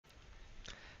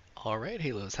Alright,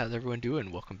 Halos, how's everyone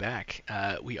doing? Welcome back.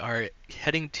 We are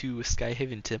heading to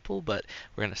Skyhaven Temple, but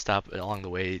we're going to stop along the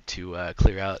way to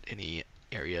clear out any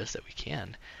areas that we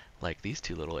can, like these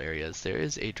two little areas. There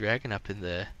is a dragon up in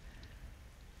the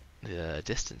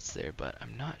distance there, but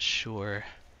I'm not sure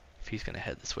if he's going to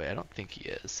head this way. I don't think he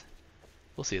is.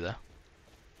 We'll see, though.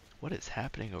 What is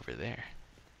happening over there?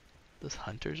 Those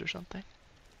hunters or something?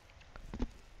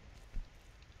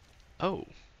 Oh!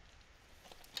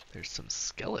 There's some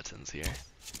skeletons here.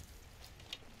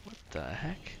 What the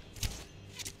heck?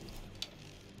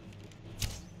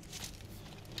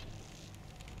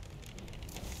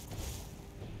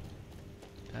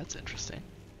 That's interesting.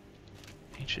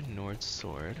 Ancient Nord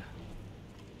sword.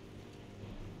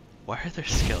 Why are there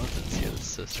skeletons here? That's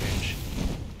so strange.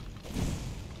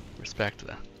 Respect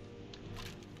though.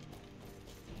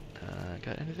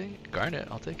 Got anything? Garnet,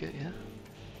 I'll take it, yeah.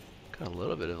 Got a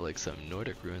little bit of like some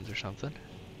Nordic ruins or something.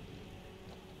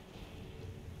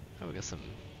 Oh, we got some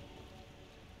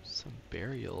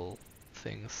burial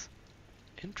things.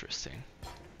 Interesting.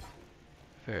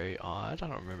 Very odd. I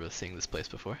don't remember seeing this place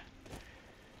before.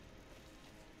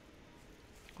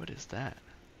 What is that?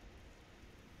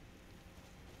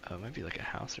 Oh, it might be like a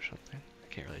house or something. I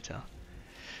can't really tell.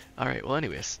 Alright, well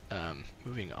anyways,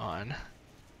 moving on.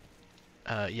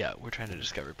 Yeah, we're trying to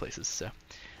discover places, so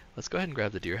let's go ahead and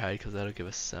grab the deer hide because that'll give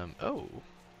us some... Oh!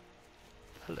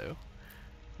 Hello.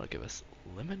 That'll give us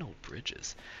liminal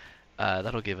bridges.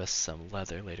 That'll give us some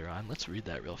leather later on. Let's read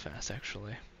that real fast,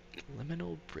 actually.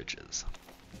 Liminal bridges.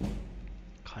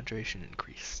 Conjuration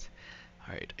increased.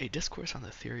 Alright, a discourse on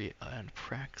the theory and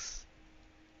praxis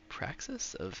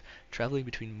of traveling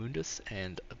between Mundus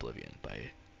and Oblivion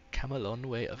by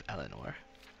Camelonwe of Alinor.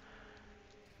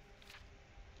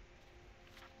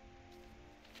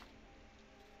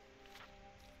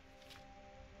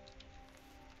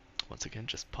 Once again,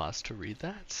 just pause to read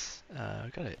that.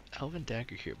 I've got an elven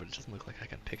dagger here, but it doesn't look like I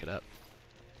can pick it up.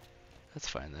 That's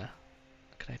fine though.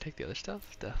 Can I take the other stuff?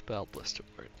 Death Bell, Blister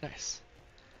Ward. Nice.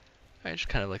 Alright, just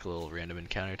kind of like a little random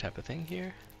encounter type of thing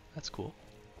here. That's cool.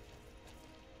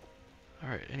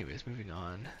 Alright, anyways, moving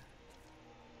on.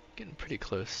 Getting pretty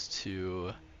close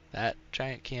to that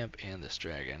giant camp and this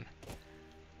dragon.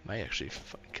 Might actually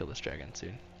kill this dragon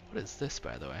soon. What is this,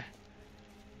 by the way?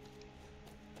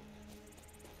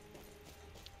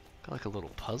 Got like a little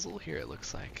puzzle here, it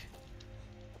looks like.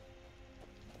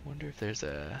 Wonder if there's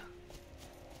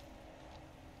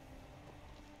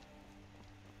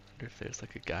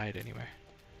like a guide anywhere.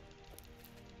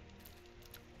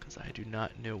 Because I do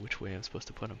not know which way I'm supposed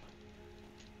to put them.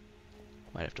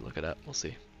 Might have to look it up, we'll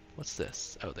see. What's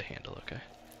this? Oh, the handle, okay.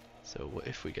 So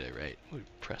if we get it right, we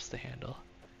press the handle.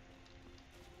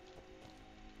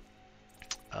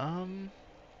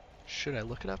 Should I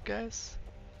look it up, guys?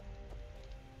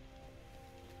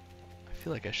 I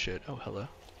feel like I should. Oh, hello.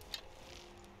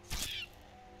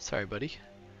 Sorry, buddy.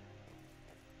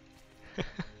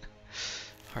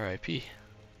 R.I.P.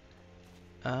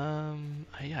 Yeah,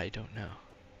 I don't know.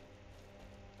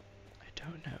 I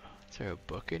don't know. Is there a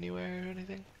book anywhere or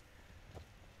anything?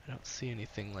 I don't see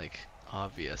anything like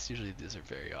obvious. Usually these are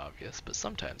very obvious, but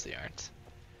sometimes they aren't.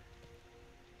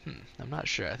 I'm not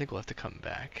sure. I think we'll have to come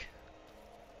back.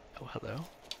 Oh, hello.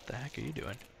 What the heck are you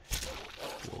doing?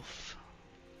 Wolf.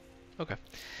 Okay.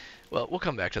 Well, we'll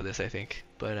come back to this, I think.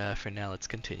 But for now, let's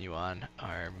continue on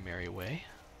our merry way.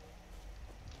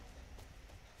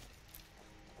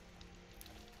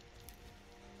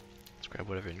 Let's grab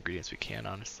whatever ingredients we can,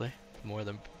 honestly. The more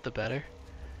the better.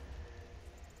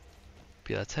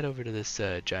 But yeah, let's head over to this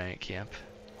giant camp.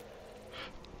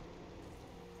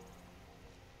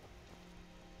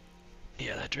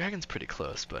 Yeah, that dragon's pretty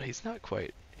close, but he's not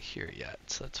quite here yet,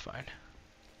 so that's fine.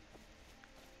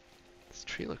 This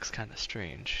tree looks kind of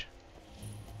strange.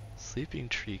 Sleeping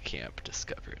tree camp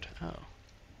discovered. Oh.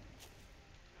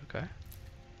 Okay.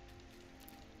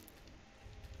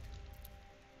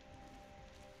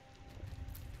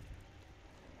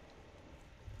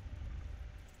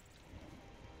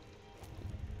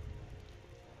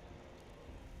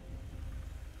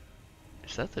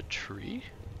 Is that the tree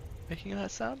making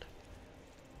that sound?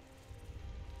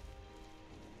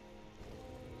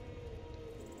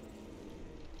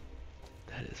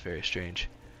 That is very strange.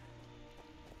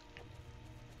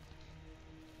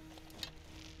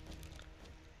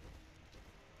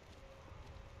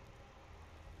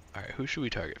 Alright, who should we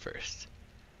target first?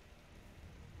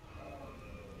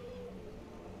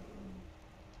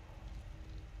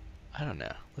 I don't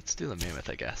know. Let's do the mammoth,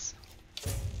 I guess.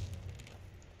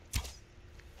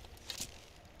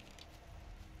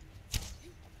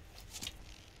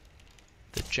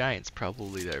 The giant's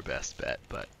probably their best bet,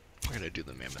 but we're gonna do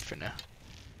the mammoth for now.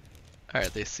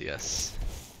 Alright, they see us.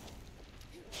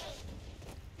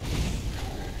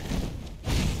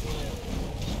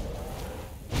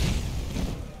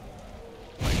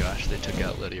 Oh my gosh, they took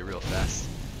out Lydia real fast.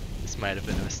 This might have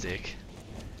been a mistake.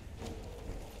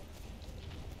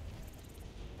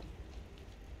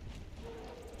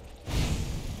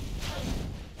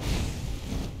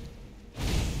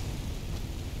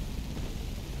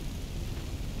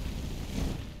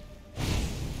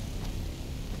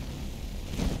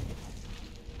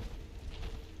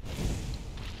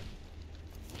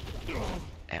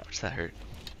 Ouch, that hurt.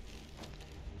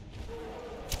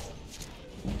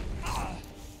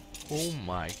 Oh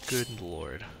my good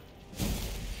lord.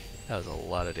 That was a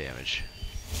lot of damage.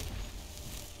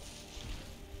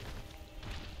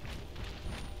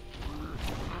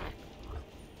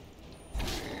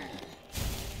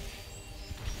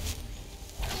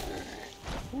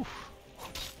 Oof.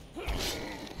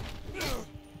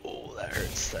 Oh, that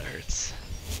hurts, that hurts.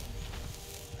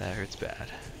 That hurts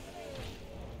bad.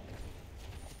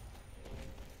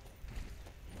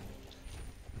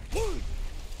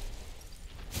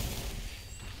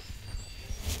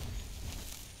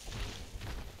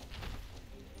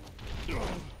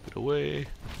 Get away.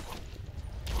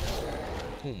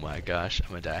 Oh my gosh, I'm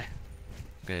gonna die.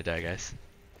 I'm gonna die, guys.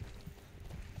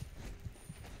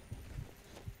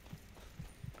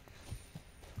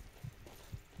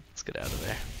 Let's get out of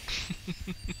there.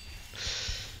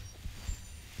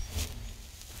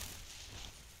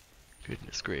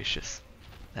 Goodness gracious.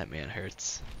 That man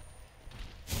hurts.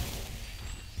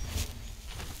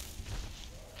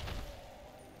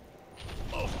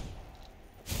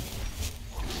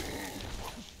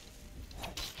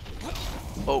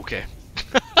 Okay.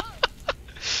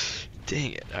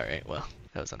 Dang it. Alright, well,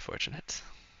 that was unfortunate.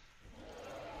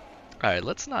 Alright,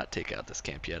 let's not take out this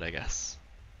camp yet, I guess.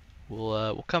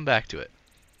 We'll come back to it.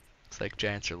 Looks like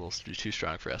giants are a little too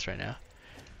strong for us right now.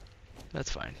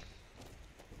 That's fine.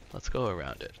 Let's go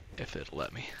around it, if it'll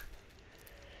let me.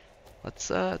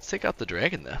 Let's take out the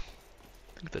dragon, though.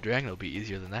 I think the dragon will be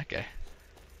easier than that guy,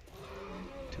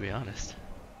 to be honest.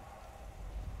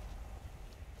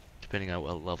 Depending on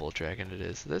what level dragon it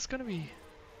is. Is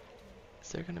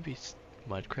there gonna be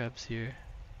mud crabs here?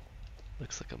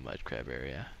 Looks like a mud crab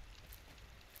area.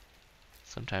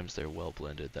 Sometimes they're well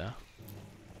blended though.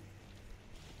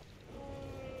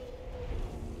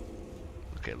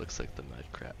 Okay, looks like the mud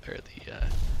crab or the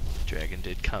dragon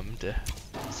did come to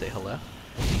say hello.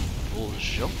 Full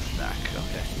jump back.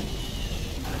 Okay,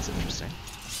 that's interesting.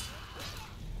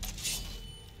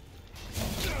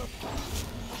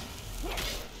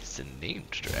 He's a named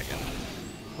dragon.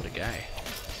 What a guy.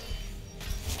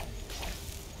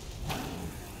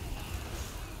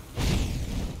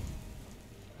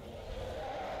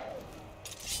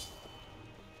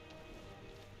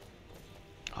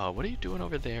 Oh, what are you doing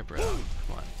over there, bro?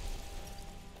 Come on.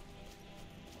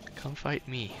 Come fight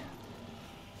me.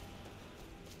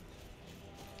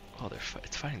 Oh,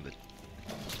 it's fighting the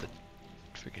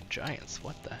freaking giants.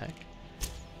 What the heck?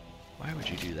 Why would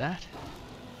you do that?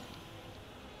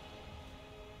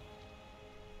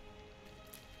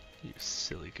 You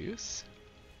silly goose.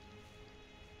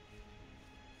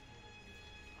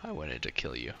 I wanted to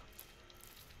kill you.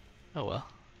 Oh well.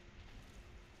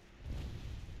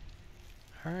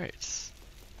 Alright.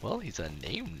 Well, he's a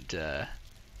named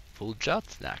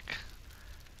Voljatsnak.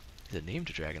 He's a named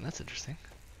dragon, that's interesting.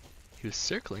 He was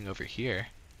circling over here.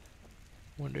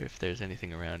 Wonder if there's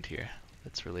anything around here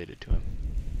that's related to him.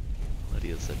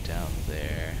 Lydia's down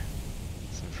there.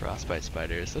 Some frostbite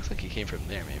spiders. Looks like he came from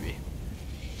there, maybe.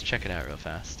 Let's check it out real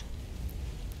fast.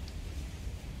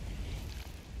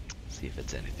 See if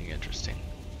it's anything interesting.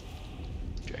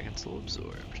 Dragon soul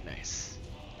absorbed. Nice.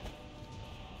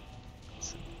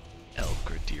 Some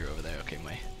elk or deer over there. Okay,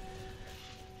 my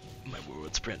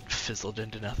whirlwind sprint fizzled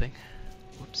into nothing.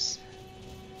 Whoops.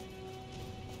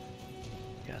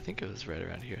 Yeah, I think it was right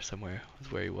around here somewhere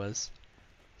was where he was.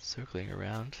 Circling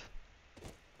around.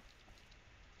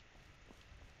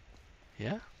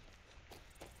 Yeah?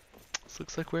 This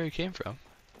looks like where he came from.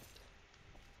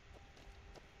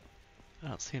 I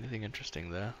don't see anything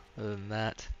interesting though, other than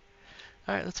that.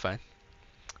 Alright, that's fine.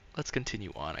 Let's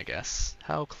continue on, I guess.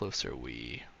 How close are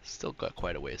we? Still got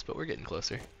quite a ways, but we're getting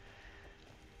closer.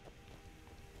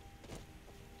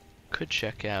 Could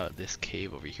check out this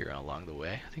cave over here along the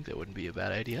way. I think that wouldn't be a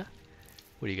bad idea.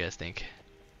 What do you guys think?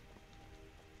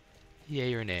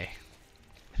 Yay or nay?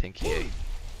 I think yay.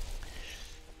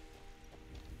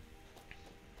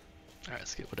 Alright,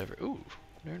 let's get whatever. Ooh,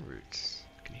 nern roots.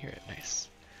 I can hear it. Nice.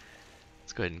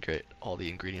 Let's go ahead and get all the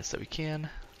ingredients that we can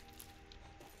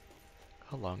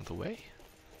along the way.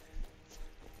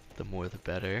 The more the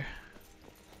better.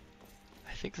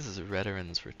 think this is a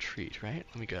Redoran's Retreat, right?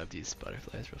 Let me grab these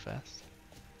butterflies real fast.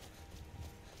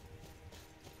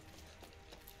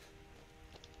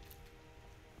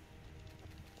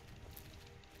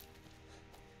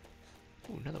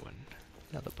 Ooh, another one.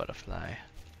 Another butterfly.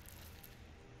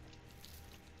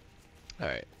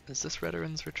 Alright, is this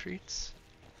Redoran's Retreats?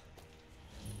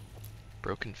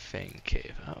 Broken Fang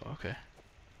Cave. Oh, okay.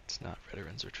 It's not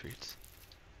Redoran's Retreats.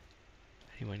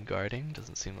 Anyone guarding?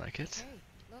 Doesn't seem like it. Hey,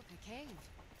 look, a cave.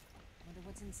 Wonder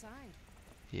what's inside.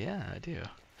 Yeah, I do.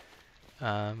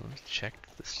 Let's check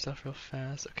this stuff real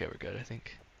fast. Okay, we're good, I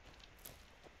think.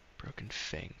 Broken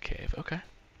Fang Cave. Okay.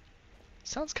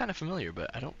 Sounds kind of familiar, but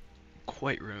I don't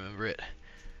quite remember it.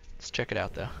 Let's check it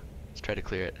out, though. Let's try to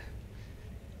clear it.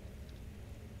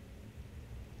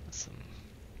 Some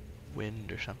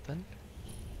wind or something.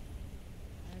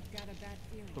 I've got a bad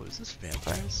feeling. Oh, is this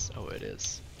vampires? Oh, it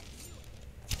is.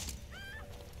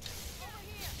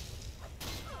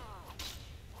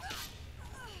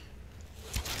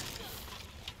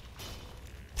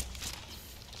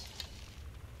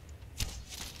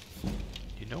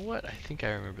 You know what? I think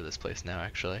I remember this place now,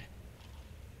 actually.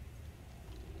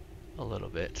 A little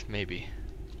bit, maybe.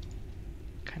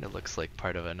 Kind of looks like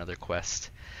part of another quest.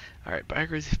 Alright,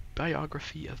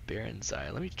 biography of Baron Zai.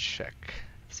 Let me check.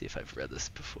 See if I've read this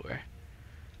before.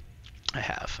 I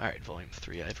have. Alright, volume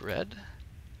 3 I've read.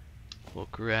 We'll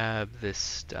grab this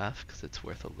stuff because it's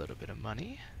worth a little bit of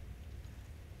money.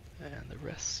 And the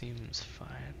rest seems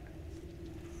fine.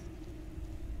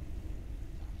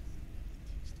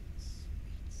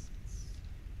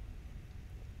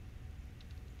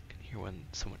 Can hear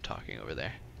someone talking over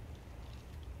there.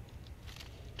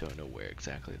 Don't know where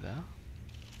exactly though.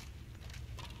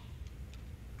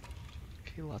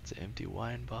 Okay, lots of empty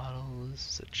wine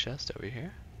bottles. There's a chest over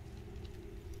here.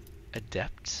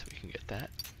 Adept, we can get that.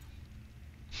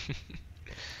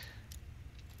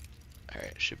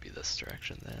 Alright, should be this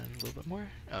direction then. A little bit more?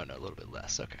 Oh no, a little bit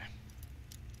less, okay.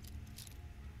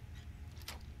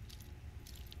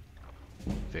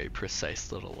 Very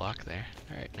precise little lock there.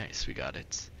 Alright, nice, we got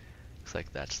it. Looks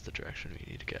like that's the direction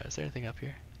we need to go. Is there anything up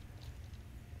here?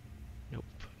 Nope,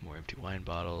 more empty wine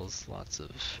bottles, lots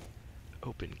of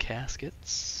open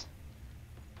caskets.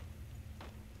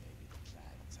 Maybe the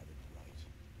plans have it right.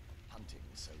 Hunting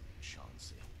so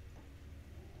chancy.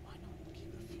 Why not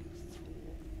keep a few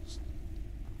thralls?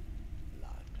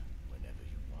 Blood whenever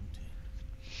you want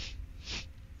it.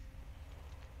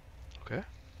 Okay.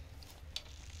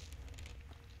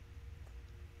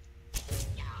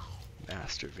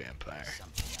 Master Vampire.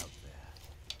 Something out there.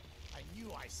 I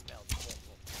knew I smelled awful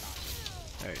blood.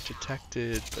 Alright,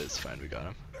 detected, but it's fine, we got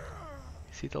him. You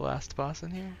see the last boss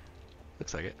in here?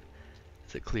 Looks like it.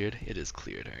 Is it cleared? It is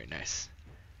cleared, alright, nice.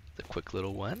 The quick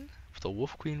little one. The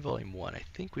Wolf Queen Volume 1. I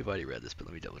think we've already read this, but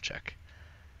let me double check.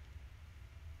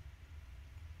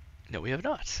 No, we have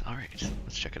not. Alright,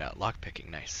 let's check it out.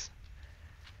 Lockpicking, nice.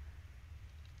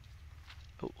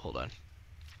 Oh, hold on.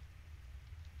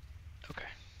 Okay.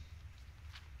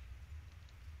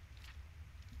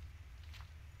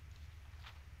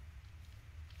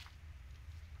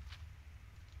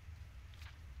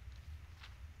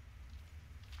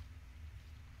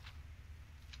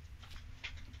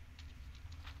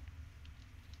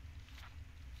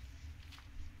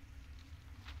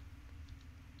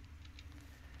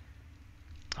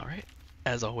 Alright,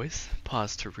 as always,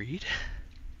 pause to read.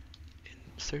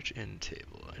 Search in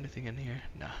table. Anything in here?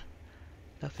 Nah.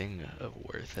 Nothing of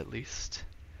worth, at least.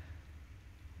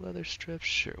 Leather strips?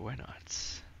 Sure, why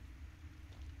not?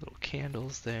 Little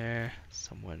candles there.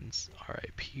 Someone's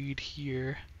RIP'd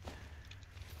here.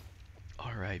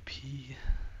 RIP.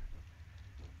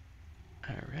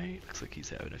 Alright, looks like he's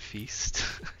having a feast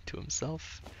to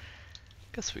himself.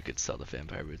 Guess we could sell the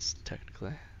vampire boots,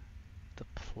 technically. The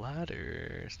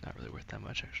platter is not really worth that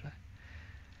much, actually.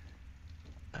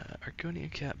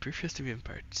 Argonian cap, brief history of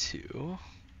Empire 2.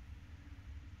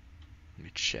 Let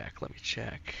me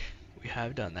check. We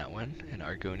have done that one. An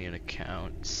Argonian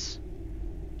accounts.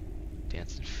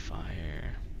 Dance and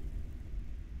Fire.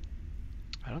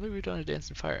 I don't think we've done a Dance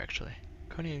and Fire, actually.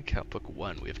 Argonian account book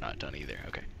 1 we have not done either.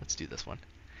 Okay, let's do this one.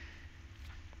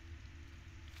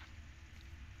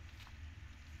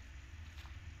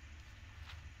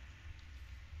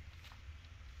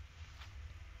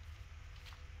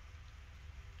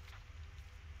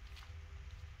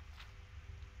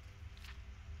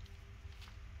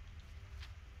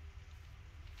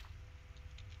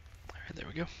 There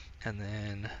we go. And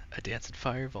then A Dance and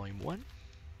Fire, Volume 1.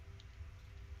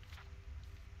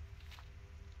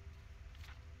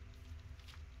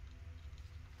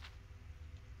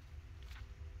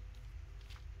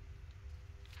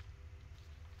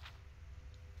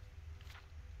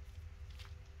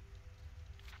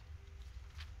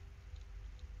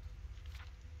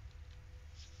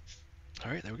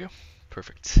 Alright, there we go.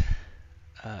 Perfect.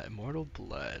 Immortal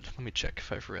Blood. Let me check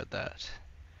if I've read that.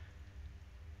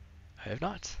 I have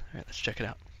not. Alright, let's check it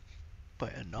out. By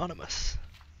Anonymous.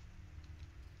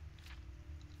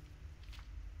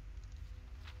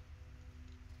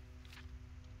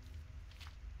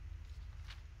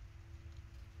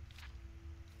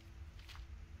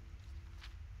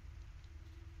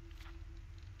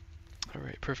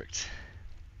 Alright, perfect.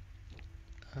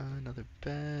 Another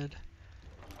bed.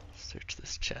 Search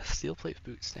this chest. Steel plate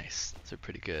boots, nice. Those are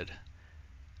pretty good.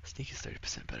 Sneaky's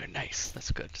 30% better. Nice,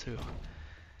 that's good too.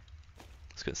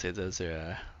 I was gonna say those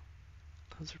are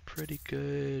pretty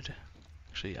good.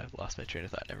 Actually, I've lost my train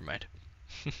of thought. Never mind.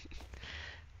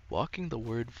 Walking the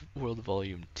World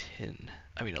Volume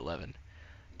 11.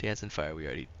 Dance and Fire we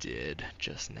already did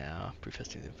just now.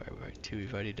 Prefesting the Fire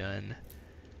we've already done.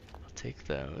 I'll take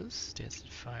those. Dance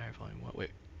and Fire Volume 1.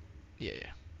 Wait. Yeah.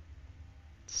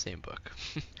 Same book.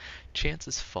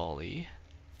 Chance's Folly.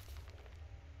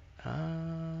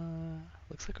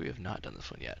 Looks like we have not done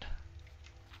this one yet.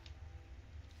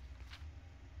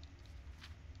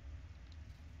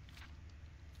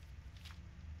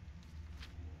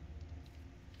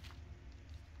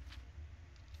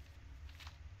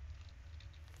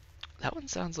 That one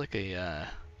sounds like a,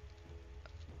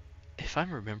 if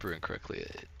I'm remembering correctly,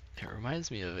 it reminds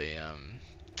me of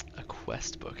a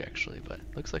quest book actually, but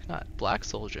looks like not. Black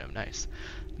Soul Gem, nice.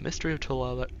 Mystery of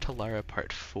Talara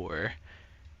Part 4.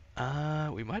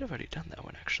 We might have already done that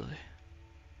one actually.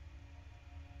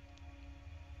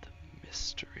 The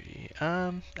mystery,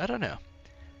 I don't know.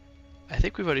 I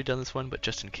think we've already done this one, but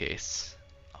just in case,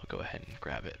 I'll go ahead and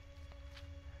grab it.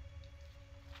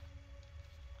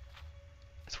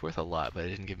 It's worth a lot, but it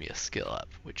didn't give me a skill up,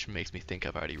 which makes me think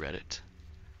I've already read it.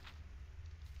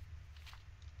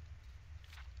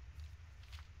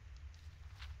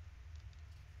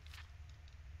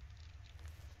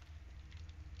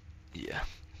 Yeah,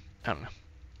 I don't know.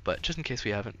 But just in case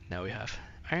we haven't, now we have.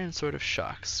 Iron Sword of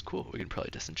Shocks. Cool, we can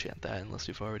probably disenchant that unless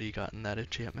we've already gotten that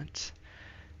enchantment.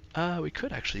 We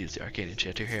could actually use the Arcane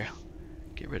Enchanter here.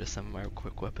 Get rid of some of our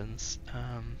quick weapons.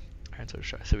 Iron Sword of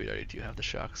Shocks, so we already do have the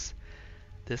Shocks.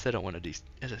 This I don't want to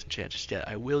disenchant just yet.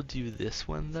 I will do this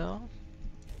one though.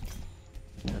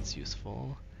 That's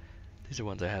useful. These are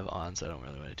ones I have on, so I don't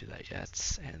really want to do that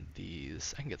yet. And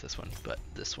these, I can get this one, but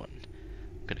this one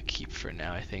I'm gonna keep for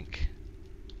now, I think.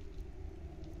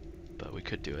 But we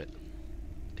could do it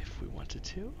if we wanted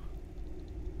to.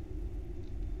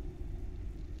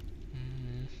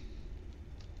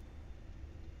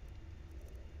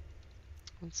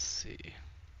 Let's see.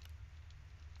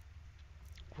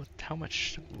 How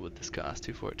much would this cost?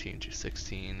 214,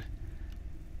 216,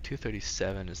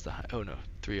 237 is the high. Oh no,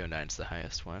 309 is the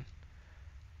highest one.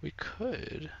 We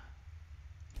could,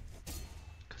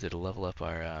 because it'll level up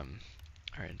our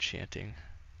enchanting.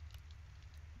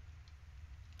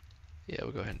 Yeah,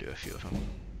 we'll go ahead and do a few of them.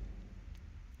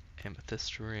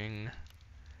 Amethyst ring.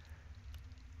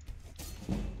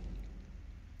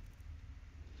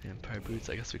 Vampire boots.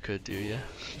 I guess we could do, yeah.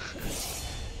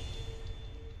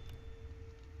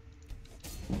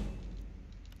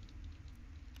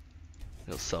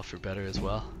 It'll sell for better as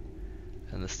well.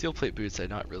 And the steel plate boots I'm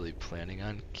not really planning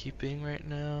on keeping right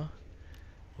now.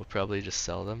 We'll probably just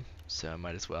sell them, so I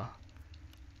might as well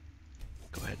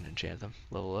go ahead and enchant them.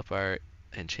 Level up our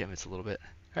enchantments a little bit.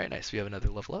 Alright, nice. We have another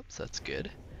level up, so that's good.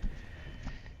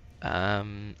 I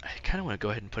kind of want to go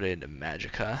ahead and put it into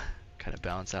Magicka. Kind of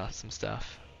balance out some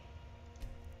stuff.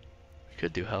 We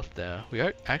could do health though. We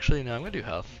are actually, no, I'm going to do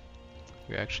health.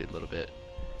 We're actually a little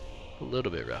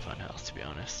bit rough on health, to be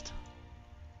honest.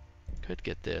 Could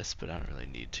get this, but I don't really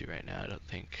need to right now, I don't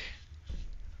think.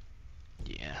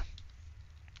 Yeah.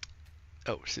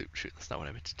 Oh, shoot, that's not what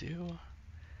I meant to do.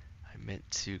 I meant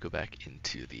to go back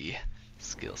into the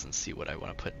skills and see what I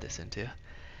want to put this into.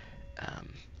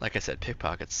 Like I said,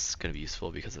 pickpocket's going to be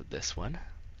useful because of this one.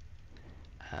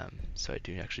 So I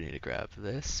do actually need to grab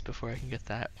this before I can get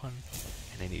that one.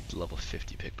 And I need level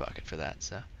 50 pickpocket for that,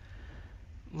 so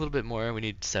a little bit more. We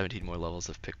need 17 more levels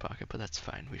of pickpocket, but that's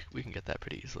fine. We can get that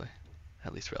pretty easily.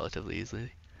 At least relatively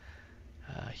easily.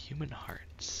 Human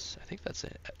hearts. I think that's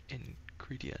an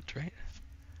ingredient, right?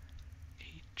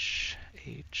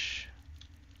 H.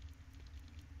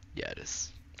 Yeah, it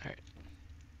is. Alright.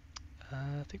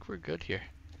 I think we're good here.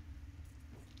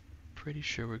 Pretty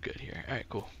sure we're good here. Alright,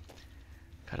 cool.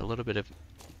 Got a little bit of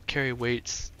carry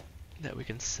weights that we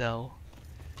can sell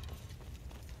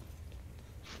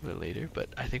for later, but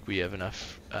I think we have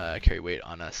enough carry weight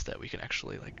on us that we can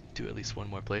actually like do at least one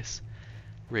more place.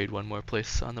 Raid one more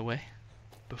place on the way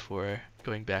before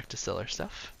going back to sell our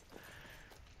stuff.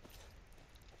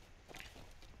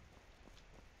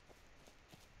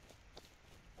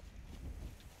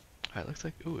 Alright, looks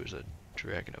like, ooh, there's a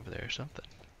dragon over there or something.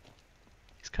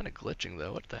 He's kind of glitching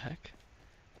though, what the heck?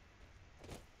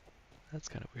 That's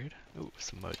kind of weird. Ooh,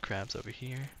 some mud crabs over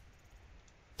here.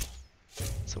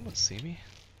 Someone see me?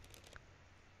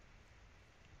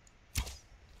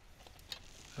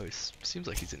 Oh, he seems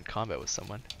like he's in combat with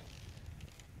someone.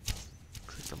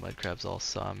 Looks like the mud crabs all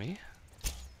saw me.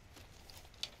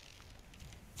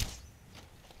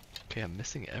 Okay, I'm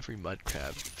missing every mud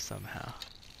crab somehow.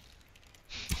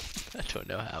 I don't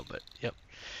know how, but yep.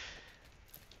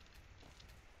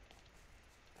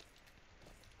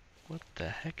 What the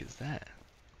heck is that?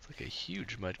 It's like a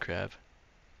huge mud crab.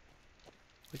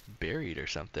 Like buried or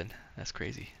something. That's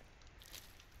crazy.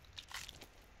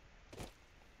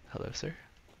 Hello, sir.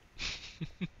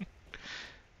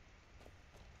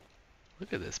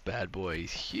 Look at this bad boy.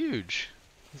 He's huge.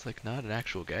 He's like not an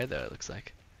actual guy though, it looks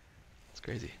like. It's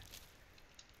crazy.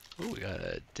 Oh, we got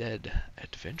a dead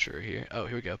adventurer here. Oh,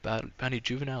 here we go. Bounty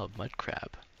juvenile mud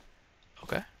crab.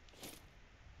 Okay.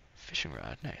 Fishing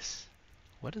rod. Nice.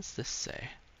 What does this say?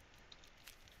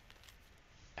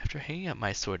 After hanging up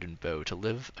my sword and bow to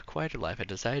live a quieter life, I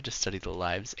decided to study the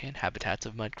lives and habitats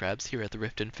of mud crabs here at the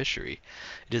Riften Fishery.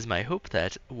 It is my hope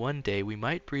that one day we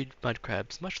might breed mud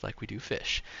crabs much like we do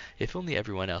fish, if only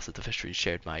everyone else at the fishery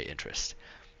shared my interest.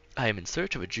 I am in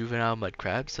search of a juvenile mud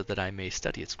crab so that I may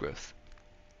study its growth.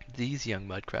 These young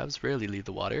mud crabs rarely leave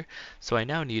the water, so I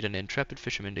now need an intrepid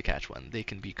fisherman to catch one. They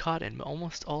can be caught in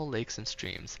almost all lakes and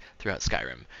streams throughout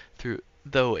Skyrim,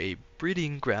 though a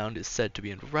breeding ground is said to be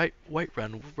in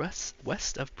Whiterun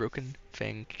west of Broken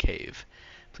Fang Cave.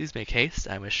 Please make haste.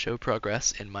 I must show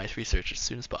progress in my research as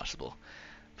soon as possible.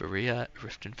 Berea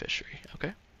Riften Fishery.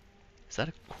 Okay. Is that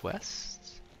a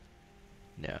quest?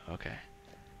 No, okay.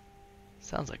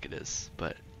 Sounds like it is,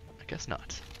 but I guess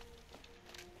not.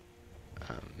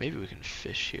 Maybe we can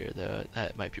fish here though.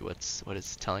 That might be what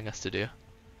it's telling us to do.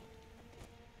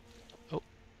 Oh,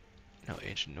 no,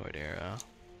 Ancient Nord Arrow.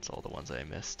 It's all the ones I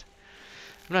missed.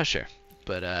 I'm not sure,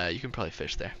 but you can probably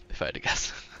fish there if I had to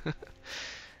guess.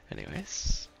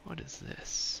 Anyways, what is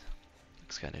this?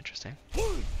 Looks kind of interesting.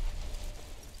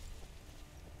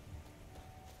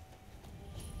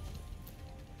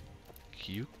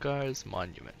 Kyukar's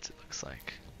Monument, it looks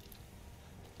like.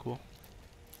 Cool.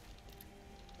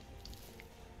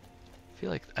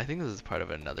 I think this is part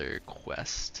of another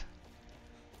quest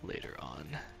later on.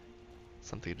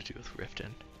 Something to do with Riften.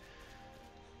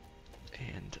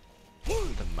 And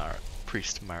the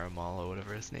priest Maramal, or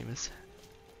whatever his name is.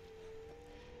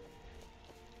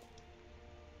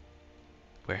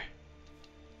 Where?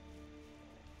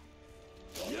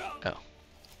 Oh. In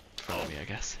front of me, I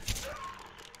guess.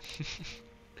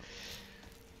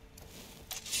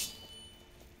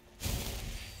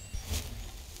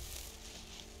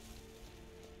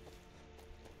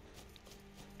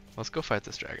 Let's go fight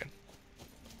this dragon.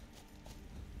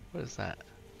 What is that?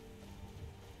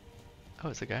 Oh,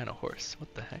 it's a guy on a horse.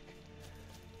 What the heck?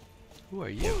 Who are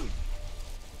you?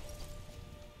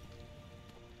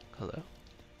 Hello?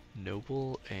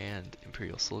 Noble and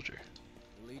Imperial soldier.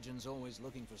 The Legion's always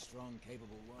looking for strong,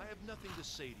 capable I have nothing to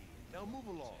say to you. Now move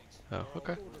along. Oh,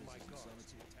 okay.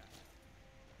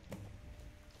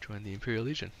 Join the Imperial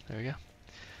Legion. There we go.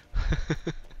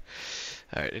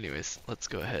 Alright, anyways, let's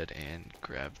go ahead and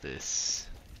grab this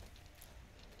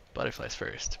butterflies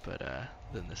first, but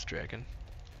then this dragon.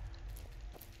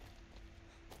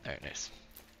 Alright, nice.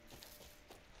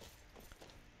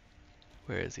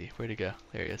 Where is he? Where'd he go?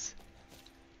 There he is.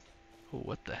 Oh,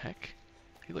 what the heck?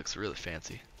 He looks really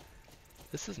fancy.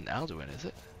 This isn't Alduin, is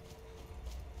it?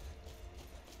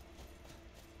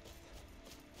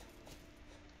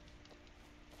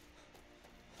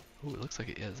 Oh, it looks like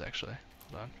it is actually.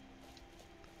 Hold on.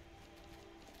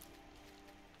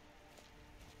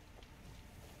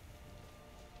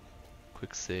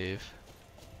 Quick save.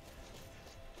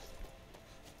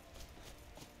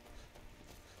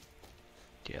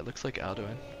 Yeah, it looks like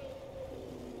Alduin.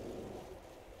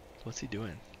 What's he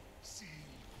doing?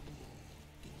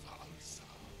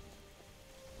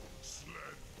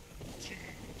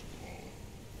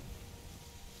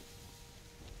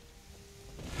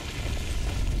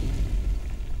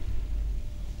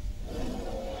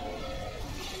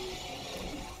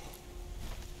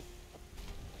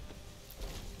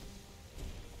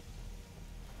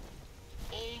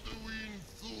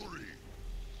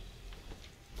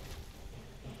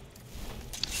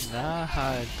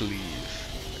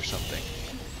 Nahagleave or something.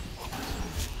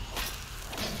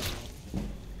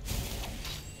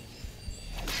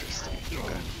 Interesting.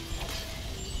 Okay.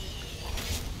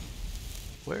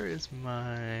 Where is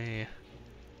my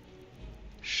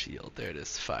shield? There it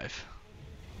is, 5.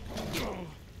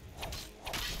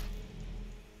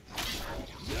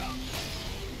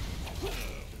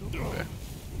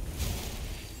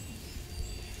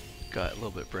 got a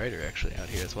little bit brighter actually out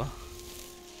here as well.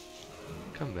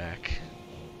 Come back.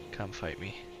 Come fight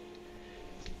me.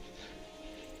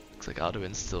 Looks like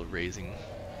Alduin's still raising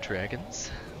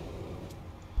dragons.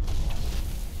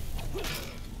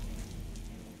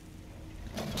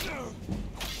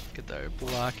 Get our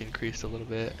block increased a little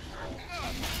bit.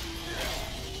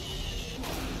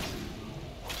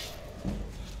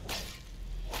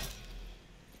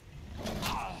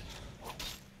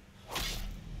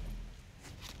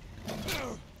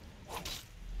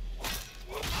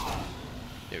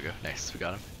 There we go. Nice, we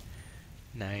got him.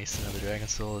 Nice, another dragon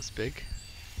soul is big.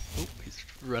 Oh, he's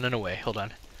running away. Hold on.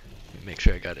 Let me make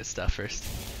sure I got his stuff first.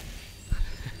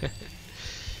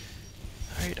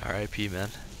 Alright, RIP, man.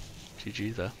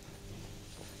 GG, though.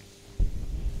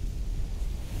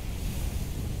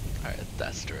 Alright,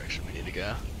 that's the direction we need to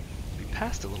go. We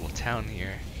passed a little town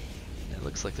here. And it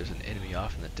looks like there's an enemy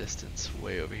off in the distance,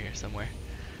 way over here somewhere.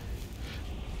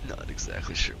 Not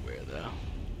exactly sure where, though.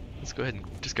 Let's go ahead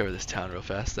and discover this town real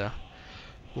fast, though.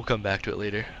 We'll come back to it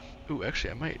later. Ooh,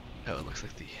 actually, I might... Oh, it looks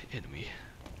like the enemy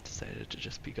decided to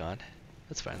just be gone.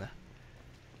 That's fine, though.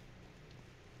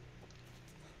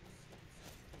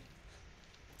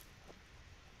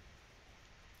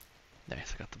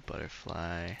 Nice, I got the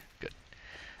butterfly. Good.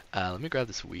 Let me grab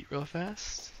this wheat real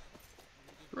fast.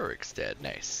 Rorik's dead.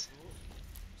 Nice.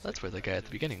 That's where the guy at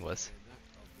the beginning was.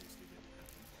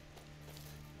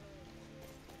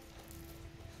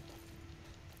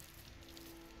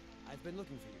 I've been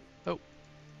looking for you. Oh.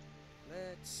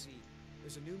 Let's see.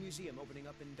 There's a new museum opening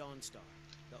up in Dawnstar.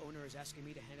 The owner is asking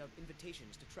me to hand out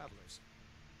invitations to travelers.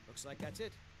 Looks like that's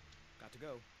it. Got to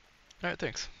go. Alright,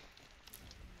 thanks.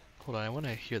 Hold on, I want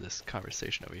to hear this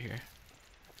conversation over here.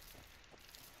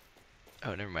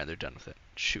 Oh, never mind, they're done with it.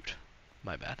 Shoot.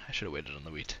 My bad. I should have waited on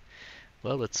the wheat.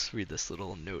 Well, let's read this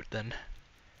little note then.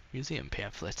 Museum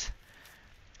pamphlet.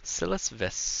 Silas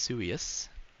Vesuvius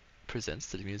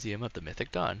presents to the Museum of the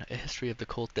Mythic Dawn a history of the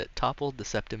cult that toppled the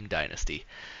Septim dynasty,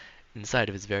 inside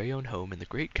of his very own home in the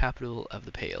great capital of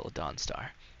the Pale, Dawnstar,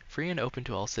 free and open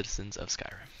to all citizens of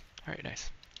Skyrim. Alright, nice.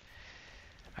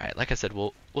 Alright, like I said,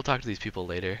 we'll talk to these people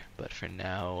later, but for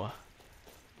now,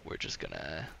 we're just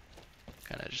gonna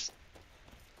kind of just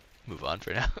move on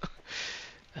for now.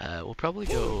 We'll probably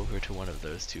go over to one of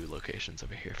those two locations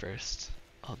over here first.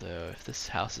 Although, if this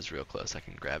house is real close, I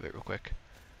can grab it real quick.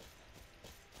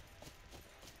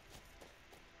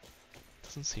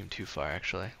 Doesn't seem too far,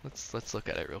 actually. Let's look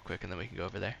at it real quick, and then we can go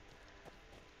over there.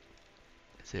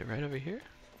 Is it right over here?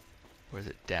 Or is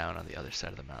it down on the other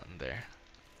side of the mountain there?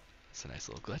 That's a nice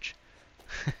little glitch.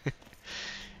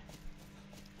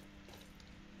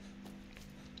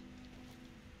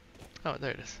 Oh,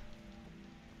 there it is.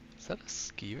 Is that a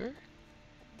skeever?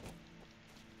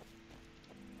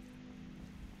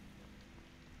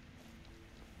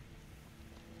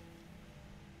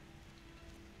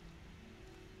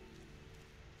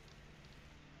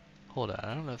 Hold on,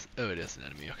 I don't know if... Oh, it is an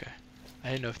enemy, okay. I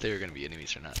didn't know if they were going to be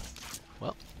enemies or not.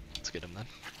 Well, let's get them then.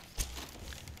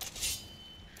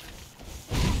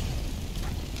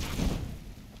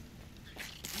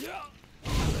 Hello.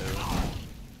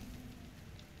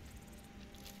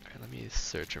 Alright, let me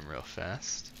search them real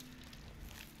fast.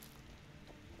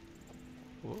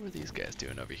 What were these guys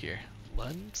doing over here?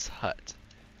 Lund's Hut.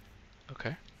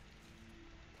 Okay.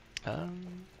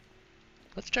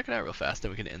 Let's check it out real fast,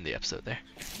 then we can end the episode there.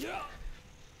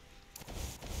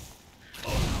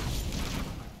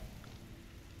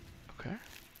 Okay.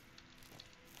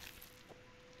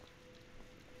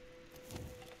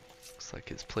 Looks like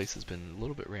his place has been a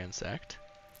little bit ransacked.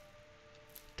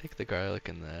 Take the garlic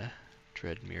and the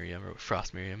dread Miriam, or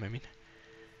frost Miriam, I mean.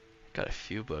 Got a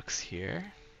few books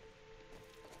here.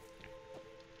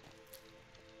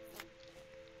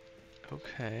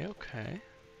 Okay, okay.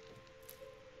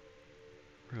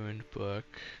 Ruined book,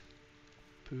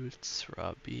 boots,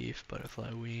 raw beef,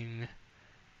 butterfly wing,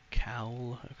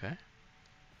 cowl, okay.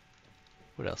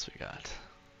 What else we got?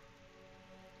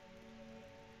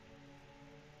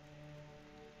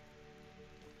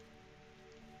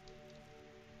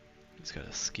 He's got a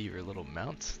skeever little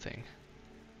mount thing.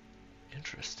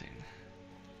 Interesting.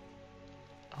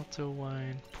 Alto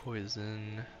wine,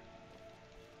 poison,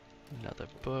 another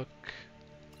book,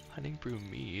 honey brew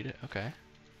mead, okay.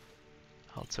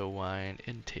 Alto wine,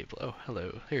 in table. Oh,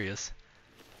 hello. Here he is.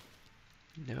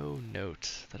 No note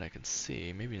that I can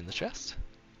see. Maybe in the chest?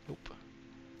 Nope.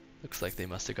 Looks like they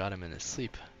must have got him in his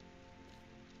sleep.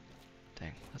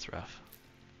 Dang, that's rough.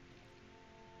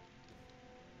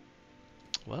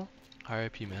 Well,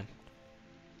 RIP, man.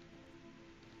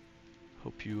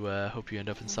 Hope you end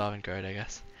up in Sovngarde, I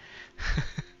guess.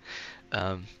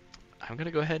 I I'm gonna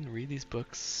go ahead and read these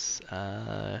books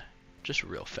just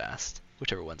real fast,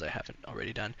 whichever ones I haven't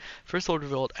already done. First Lord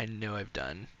Revolt, I know I've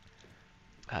done.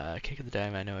 Cake of the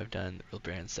Dime, I know I've done. The Real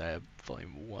Baron Sahib,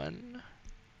 Volume 1.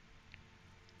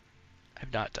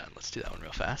 I've not done. Let's do that one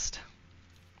real fast.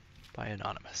 By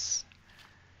Anonymous.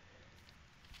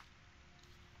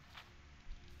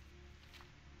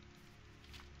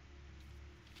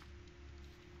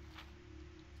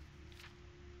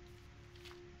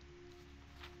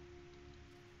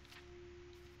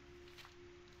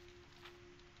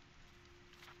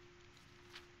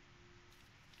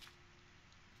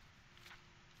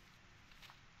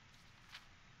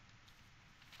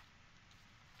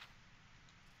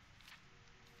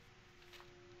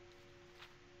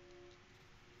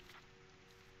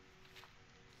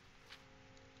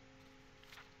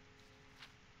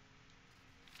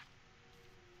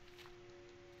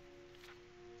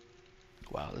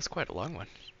 Wow, that's quite a long one.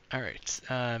 Alright,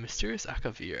 Mysterious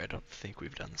Akavir. I don't think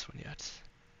we've done this one yet.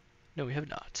 No, we have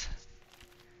not.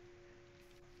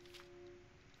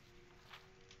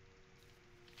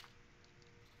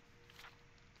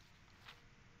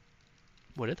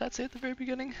 What did that say at the very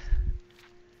beginning?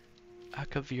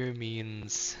 Akavir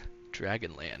means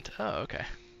Dragonland. Oh, okay.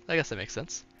 I guess that makes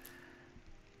sense.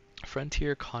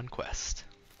 Frontier Conquest.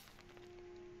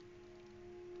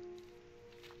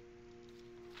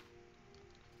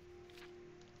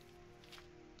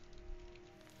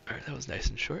 Alright, that was nice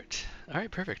and short.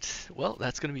 Alright, perfect. Well,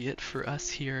 that's going to be it for us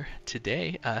here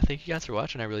today. Thank you guys for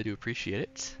watching. I really do appreciate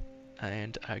it.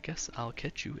 And I guess I'll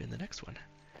catch you in the next one.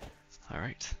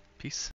 Alright, peace.